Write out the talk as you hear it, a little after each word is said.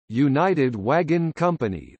United Wagon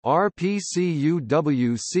Company RPCUWC,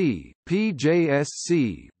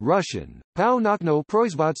 PJSC, Russian, Paunokno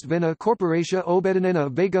Proizvodstvena Korporacja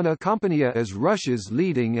Obednena Vagona Kompania is Russia's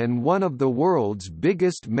leading and one of the world's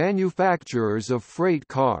biggest manufacturers of freight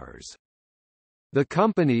cars. The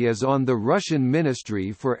company is on the Russian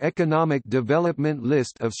Ministry for Economic Development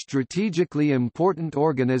list of strategically important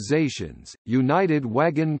organizations. United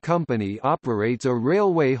Wagon Company operates a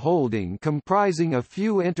railway holding comprising a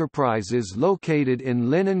few enterprises located in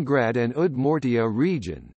Leningrad and Udmurtia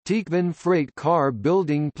region: Tikhvin Freight Car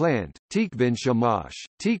Building Plant, Tikhvin Shamash,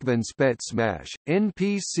 Tikhvin Spetsmash,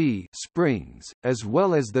 NPC Springs, as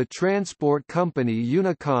well as the transport company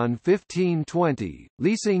Unicon 1520,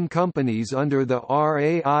 leasing companies under the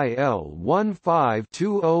RAIL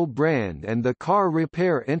 1520 brand, and the car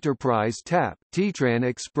repair enterprise TAP, Titran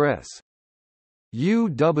Express.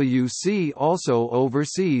 UWC also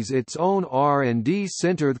oversees its own R&D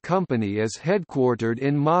center. The company is headquartered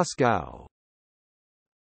in Moscow.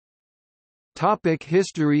 Topic: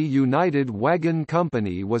 History. United Wagon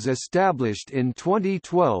Company was established in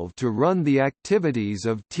 2012 to run the activities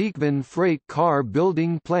of Tikhvin Freight Car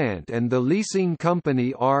Building Plant and the leasing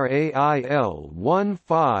company RAIL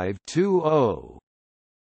 1520.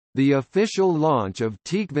 The official launch of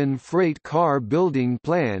Tikhvin Freight Car Building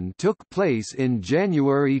Plan took place in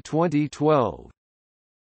January 2012.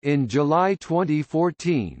 In July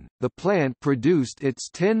 2014, the plant produced its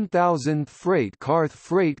 10,000th freight car. The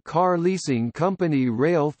freight car leasing company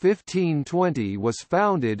Rail 1520 was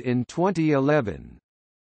founded in 2011.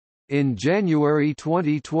 In January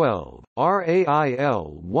 2012,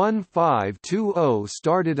 RAIL 1520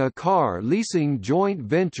 started a car leasing joint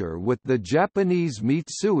venture with the Japanese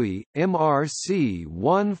Mitsui, MRC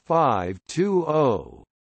 1520.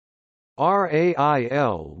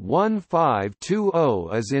 RAIL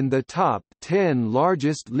 1520 is in the top 10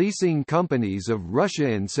 largest leasing companies of Russia.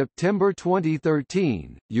 In September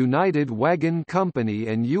 2013, United Wagon Company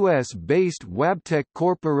and US-based Wabtec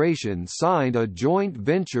Corporation signed a joint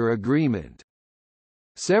venture agreement.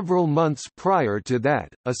 Several months prior to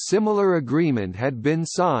that, a similar agreement had been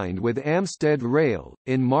signed with Amstead Rail.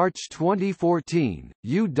 In March 2014,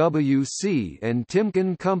 UWC and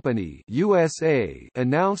Timken Company USA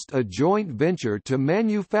announced a joint venture to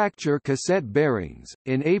manufacture cassette bearings.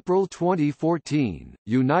 In April 2014,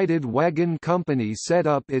 United Wagon Company set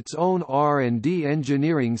up its own R&D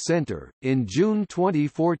engineering center. In June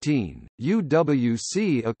 2014,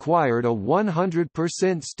 UWC acquired a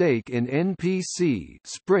 100% stake in NPC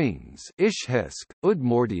Springs, Ishhesk,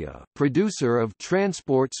 Udmurtia, producer of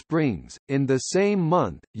transport springs. In the same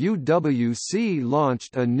month, UWC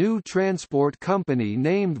launched a new transport company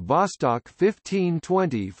named Vostok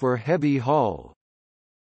 1520 for heavy haul.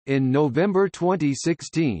 In November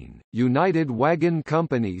 2016, United Wagon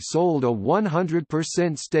Company sold a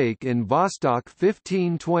 100% stake in Vostok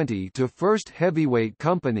 1520 to First Heavyweight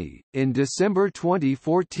Company. In December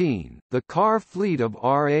 2014, the car fleet of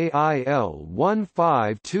RAIL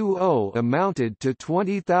 1520 amounted to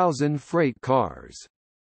 20,000 freight cars.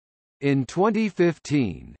 In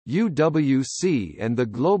 2015, UWC and the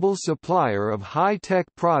global supplier of high-tech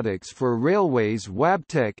products for railways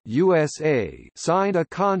Wabtec USA signed a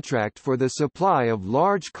contract for the supply of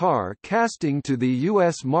large car casting to the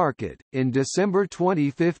U.S. market. In December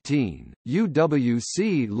 2015,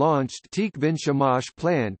 UWC launched Tikhvin Shamash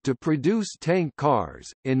plant to produce tank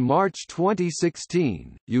cars. In March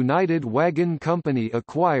 2016, United Wagon Company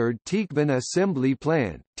acquired Tikhvin Assembly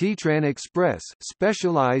Plant, Titran Express,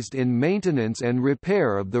 specialized in maintenance and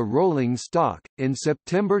repair of the rolling stock. In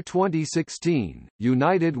September 2016,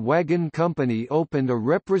 United Wagon Company opened a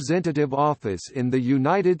representative office in the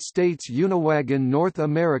United States Uniwagon North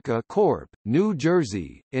America Corp., New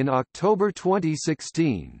Jersey. In October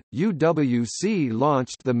 2016, UWC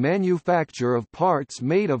launched the manufacture of parts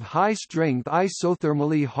made of high-strength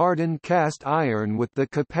isothermally hardened cast iron with the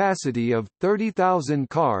capacity of 30,000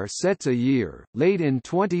 car sets a year. Late in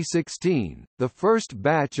 2016, the first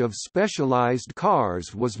batch of specialized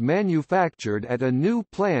cars was manufactured at a new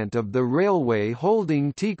plant of the railway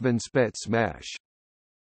holding Tikhvin Spetsmash.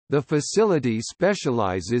 The facility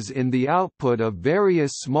specializes in the output of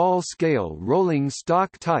various small-scale rolling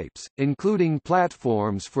stock types, including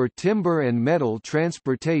platforms for timber and metal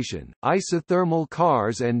transportation, isothermal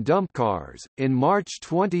cars and dump cars. In March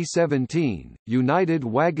 2017, United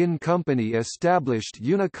Wagon Company established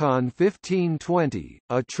Unicon 1520,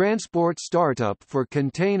 a transport startup for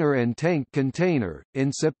container and tank container.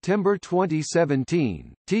 In September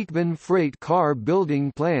 2017, Tikhvin freight car building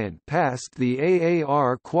plant passed the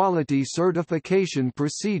AAR quality certification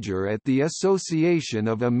procedure at the Association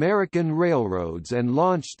of American Railroads and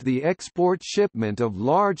launched the export shipment of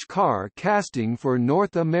large car casting for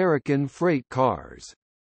North American freight cars.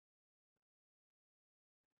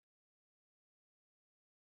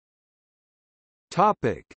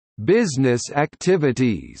 Topic: Business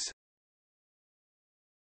activities.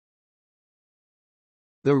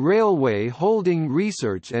 The Railway Holding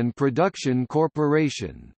Research and Production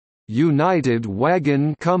Corporation, United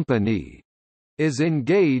Wagon Company, is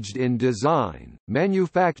engaged in design,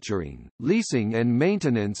 manufacturing, leasing and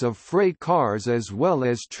maintenance of freight cars as well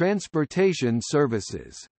as transportation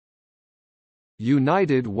services.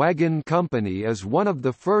 United Wagon Company is one of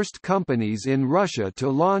the first companies in Russia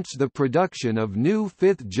to launch the production of new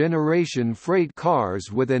fifth-generation freight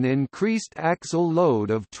cars with an increased axle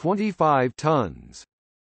load of 25 tons.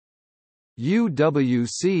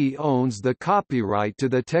 UWC owns the copyright to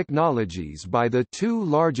the technologies by the two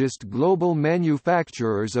largest global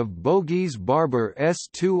manufacturers of bogies, Barber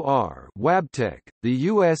S2R Wabtec, the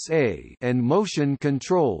USA, and Motion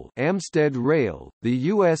Control Amstead Rail, the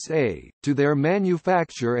USA, to their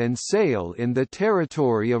manufacture and sale in the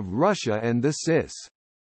territory of Russia and the CIS.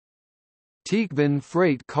 Tikhvin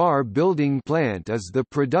Freight Car Building Plant is the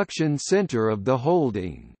production center of the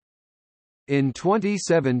holding. In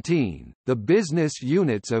 2017, the business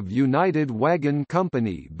units of United Wagon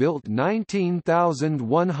Company built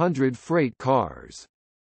 19,100 freight cars.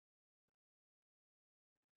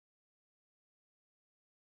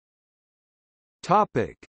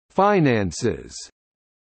 Topic: Finances.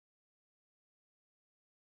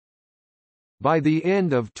 By the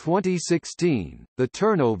end of 2016, the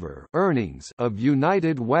turnover earnings of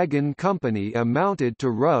United Wagon Company amounted to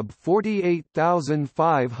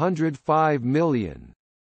 $48,505 million.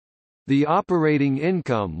 The operating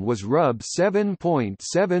income was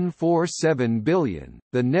 $7.747 billion,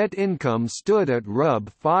 the net income stood at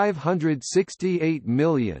 $568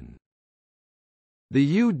 million.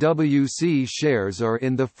 The UWC shares are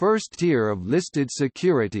in the first tier of listed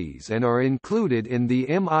securities and are included in the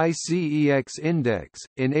MICEX index.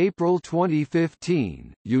 In April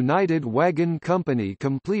 2015, United Wagon Company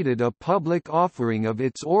completed a public offering of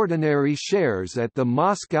its ordinary shares at the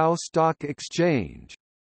Moscow Stock Exchange.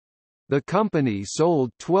 The company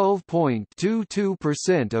sold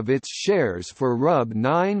 12.22% of its shares for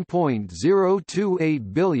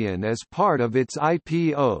 $9.028 billion as part of its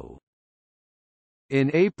IPO. In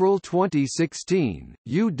April 2016,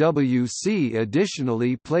 UWC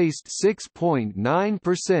additionally placed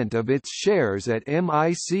 6.9% of its shares at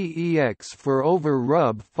MICEX for over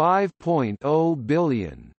 $5.0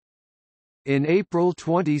 billion. In April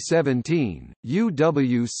 2017,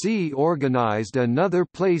 UWC organized another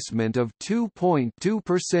placement of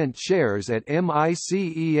 2.2% shares at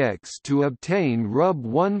MICEX to obtain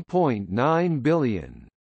 $1.9 billion.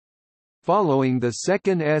 Following the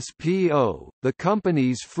second SPO, the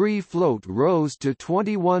company's free float rose to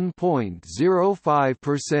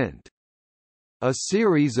 21.05%. A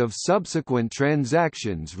series of subsequent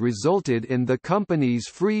transactions resulted in the company's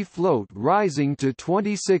free float rising to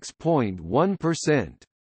 26.1%.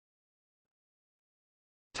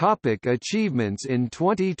 Topic: Achievements. In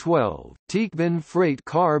 2012, Tikhvin Freight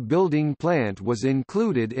Car Building Plant was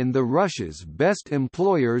included in the Russia's Best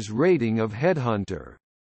Employers rating of Headhunter.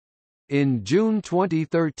 In June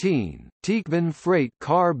 2013, Tikhvin Freight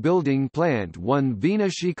Car Building Plant won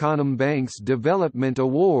Venashikonombank's Development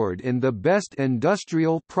Award in the Best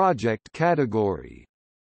Industrial Project category.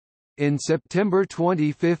 In September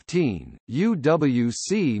 2015,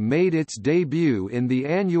 UWC made its debut in the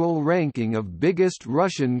annual ranking of biggest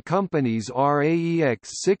Russian companies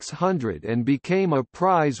RAEX 600 and became a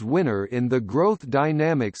prize winner in the Growth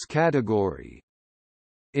Dynamics category.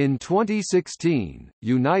 In 2016,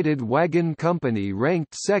 United Wagon Company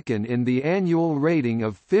ranked second in the annual rating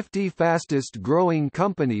of 50 fastest-growing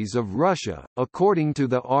companies of Russia, according to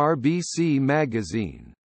the RBC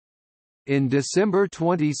magazine. In December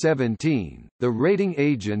 2017, the rating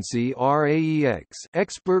agency RAEX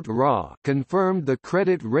Expert RA confirmed the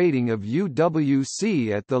credit rating of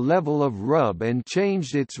UWC at the level of RUB and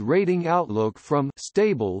changed its rating outlook from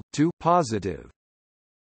stable to positive.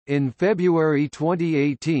 In February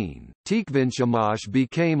 2018, Tikhvinshamash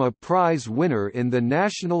became a prize winner in the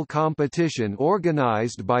national competition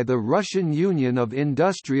organized by the Russian Union of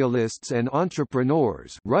Industrialists and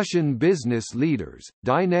Entrepreneurs, Russian Business Leaders,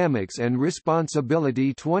 Dynamics and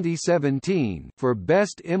Responsibility 2017 for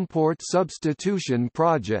Best Import Substitution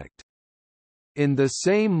Project. In the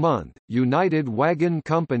same month, United Wagon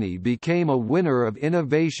Company became a winner of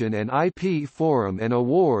Innovation and IP Forum and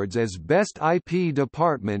Awards as Best IP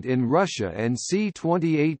Department in Russia and C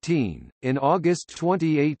 2018. In August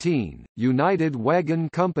 2018, United Wagon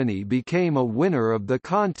Company became a winner of the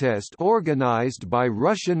contest organized by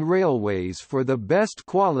Russian Railways for the best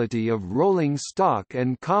quality of rolling stock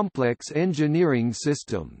and complex engineering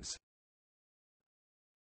systems.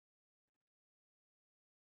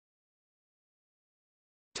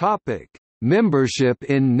 Topic: Membership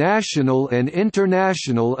in national and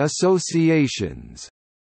international associations.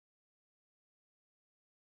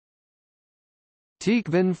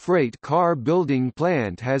 Tikhvin Freight Car Building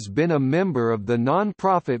Plant has been a member of the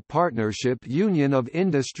non-profit Partnership Union of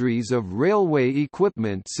Industries of Railway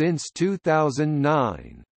Equipment since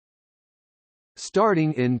 2009.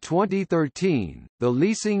 Starting in 2013, the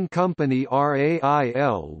leasing company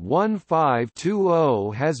RAIL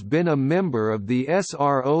 1520 has been a member of the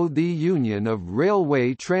SRO, the Union of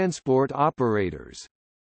Railway Transport Operators.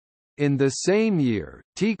 In the same year,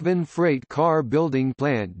 Tikhvin Freight Car Building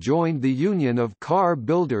Plant joined the Union of Car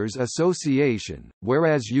Builders Association,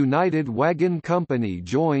 whereas United Wagon Company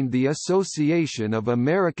joined the Association of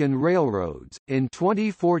American Railroads. In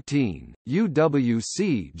 2014,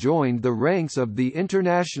 UWC joined the ranks of the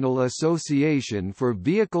International Association for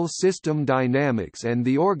Vehicle System Dynamics and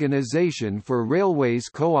the Organization for Railways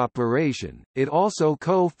Cooperation. It also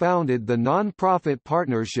co-founded the non-profit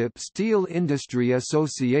partnership Steel Industry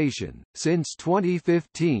Association. Since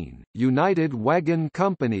 2015, United Wagon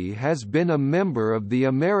Company has been a member of the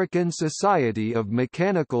American Society of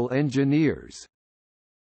Mechanical Engineers.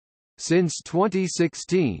 Since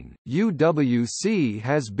 2016, UWC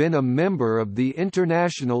has been a member of the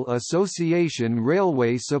International Association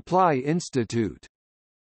Railway Supply Institute.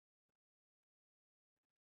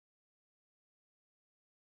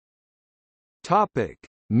 Topic: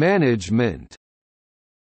 Management.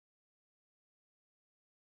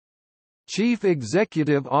 Chief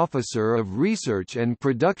Executive Officer of Research and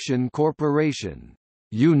Production Corporation,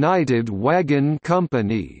 United Wagon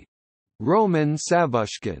Company, Roman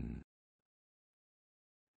Savushkin.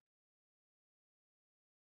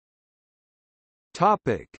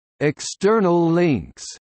 Topic: External links.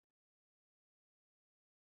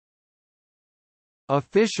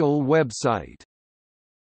 Official website.